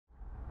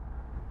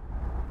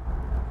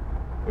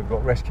We've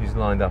got rescues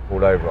lined up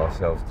all over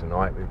ourselves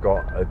tonight. We've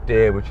got a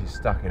deer which is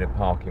stuck in a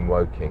park in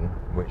Woking,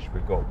 which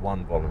we've got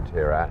one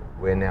volunteer at.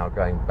 We're now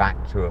going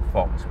back to a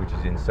fox which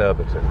is in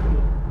Surbiton.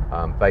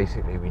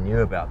 Basically, we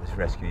knew about this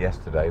rescue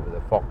yesterday, but the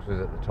fox was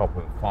at the top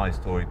of a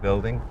 5-storey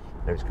building.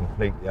 It was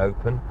completely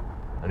open,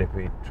 and if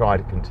we tried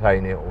to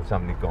contain it or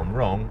something had gone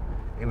wrong,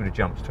 it would have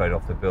jumped straight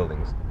off the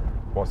buildings.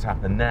 What's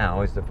happened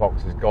now is the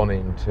fox has gone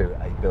into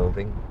a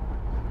building.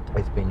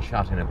 It's been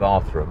shut in a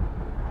bathroom,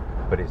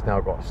 but it's now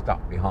got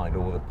stuck behind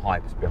all the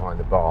pipes behind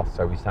the bath,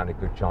 so we stand a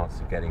good chance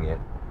of getting it.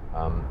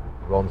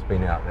 Ron's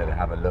been out there to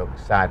have a look.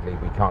 Sadly,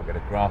 we can't get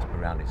a grasp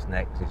around its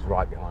neck because it's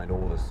right behind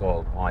all the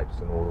soil pipes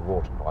and all the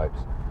water pipes.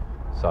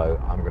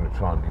 So I'm going to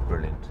try and be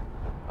brilliant,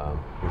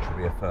 which will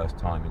be a first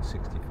time in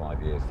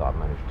 65 years that I've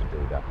managed to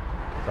do that.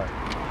 So,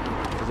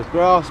 there's a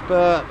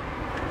grasper,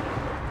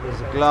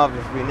 there's a glove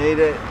if we need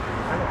it.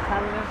 And a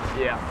camera?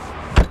 Yeah.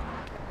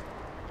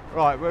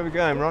 Right, where are we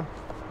going, Ron?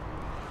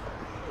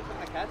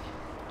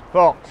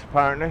 Fox,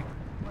 apparently. Is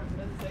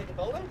it inside the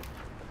building?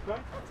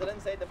 Right. Is it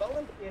inside the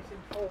building? Yes, in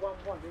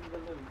 411 in the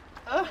loom.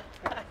 Oh.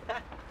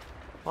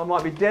 I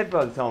might be dead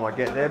by the time I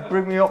get there.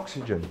 Bring me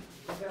oxygen.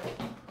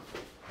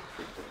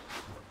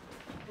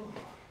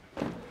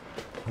 I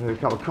need a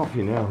cup of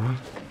coffee now,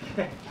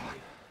 right?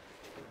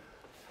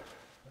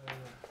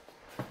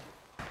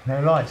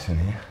 No lights in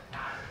here.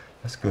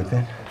 That's good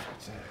then.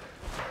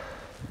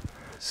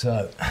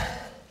 So,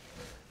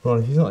 Ron,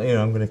 if he's not here,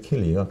 I'm going to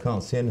kill you. I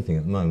can't see anything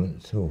at the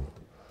moment at all.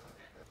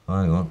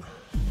 Hang on,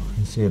 I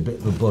can see a bit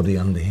of a body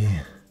under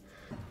here.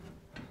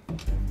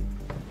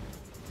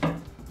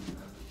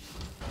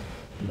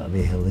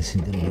 Bloody hell, this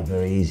isn't going to be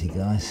very easy,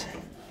 guys.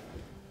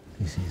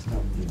 This is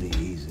not really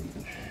easy.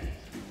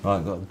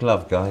 Right, got the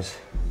glove, guys.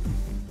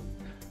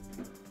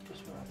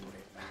 Just where I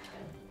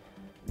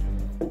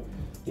put it.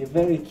 You're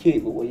very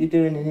cute, but what are you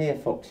doing in here,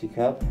 Foxy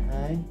Cub,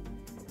 eh?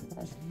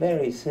 That's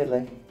very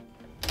silly.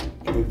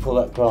 Can we pull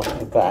that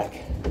grasper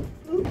back?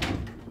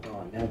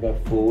 Right, now go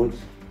forwards.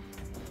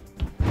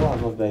 Right,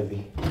 my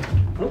baby.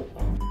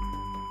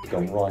 It's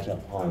gone right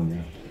up behind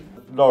me.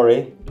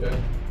 Laurie, yeah.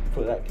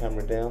 Put that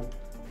camera down.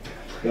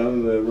 Go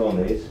where Ron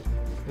is.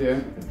 Yeah.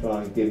 And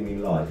try and give me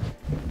light.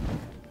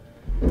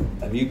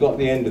 Have you got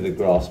the end of the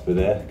grasper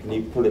there? Can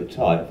you pull it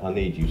tight if I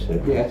need you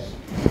to? Yes.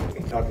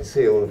 I can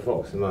see all the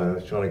fox at the moment. I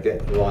was trying to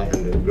get the right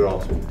end of the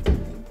grasper.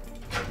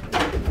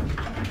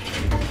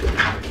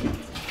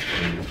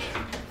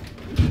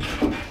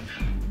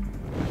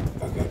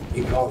 Okay,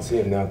 you can't see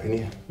him now, can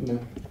you? No.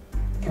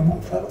 Come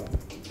on, fella.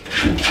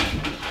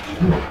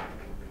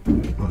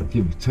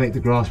 Right, take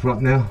the grasper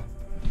up now.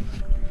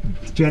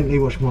 Gently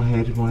watch my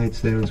head. My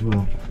head's there as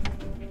well.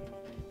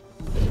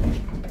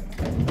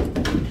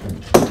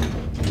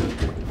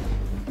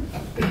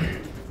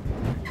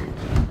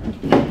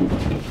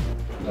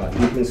 Right,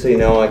 you can see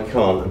now I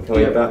can't. I'm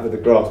coming back with the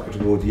grasper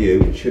towards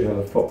you. It should have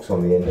a fox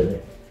on the end of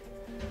it.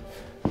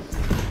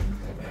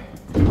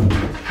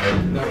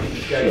 No,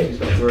 he's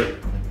got through it.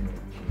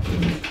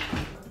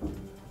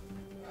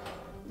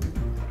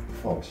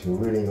 Fox, you're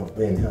really not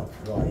being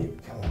helpful, are you?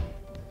 Come on.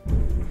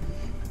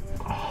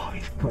 Oh,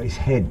 he's got his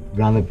head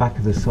round the back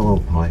of the soil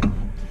pipe.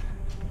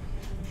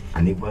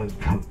 And it won't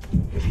come.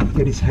 If he can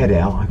get his head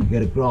out, I can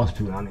get a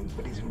grasp around him,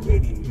 but he's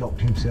really locked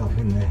himself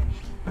in there.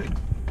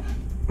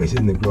 He's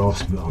in the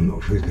grasp, but I'm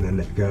not sure he's going to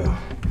let go.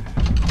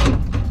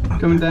 Okay.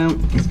 Coming down.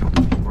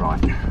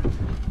 Right.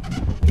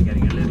 You're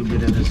getting a little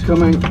bit of this.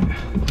 Coming.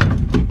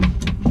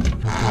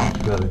 How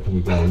much further can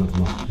you go? Not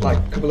much. Like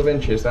a couple of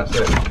inches, that's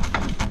it.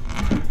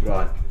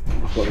 Right.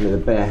 I've got him with a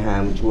bare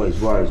hand, which always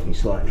worries me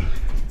slightly.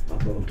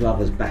 I've got the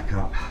glovers back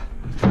up.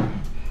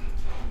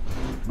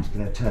 He's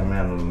going to turn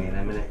around on me in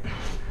a minute.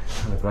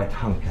 Have a great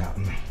hunk out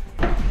of me.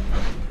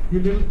 You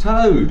little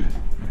toad.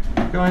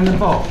 Go in the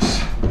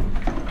box.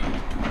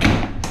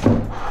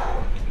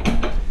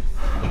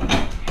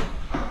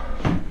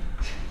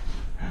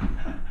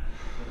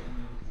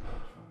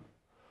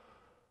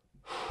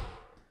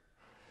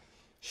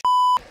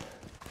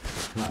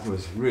 That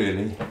was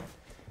really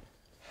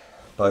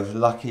both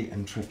lucky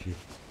and tricky.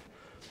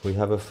 We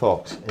have a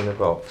fox in a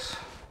box.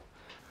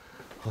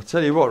 I'll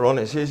tell you what, Ron,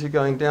 it's easier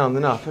going down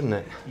than up, isn't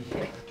it?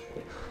 Yeah.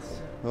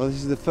 Well, this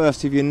is the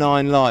first of your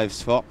 9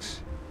 lives,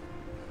 Fox.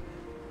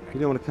 You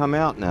don't want to come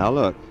out now,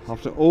 look.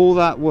 After all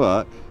that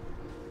work,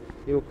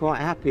 you're quite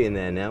happy in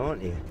there now,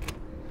 aren't you?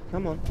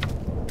 Come on.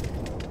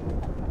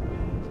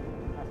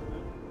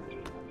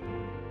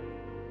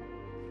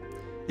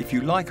 If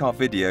you like our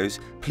videos,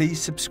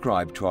 please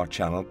subscribe to our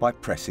channel by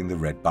pressing the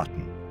red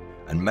button.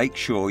 And make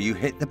sure you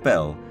hit the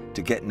bell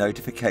to get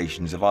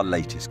notifications of our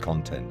latest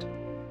content.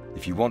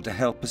 If you want to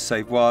help us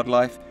save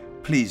wildlife,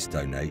 please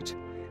donate.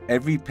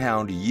 Every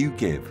 £1 you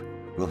give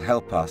will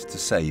help us to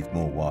save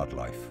more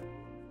wildlife.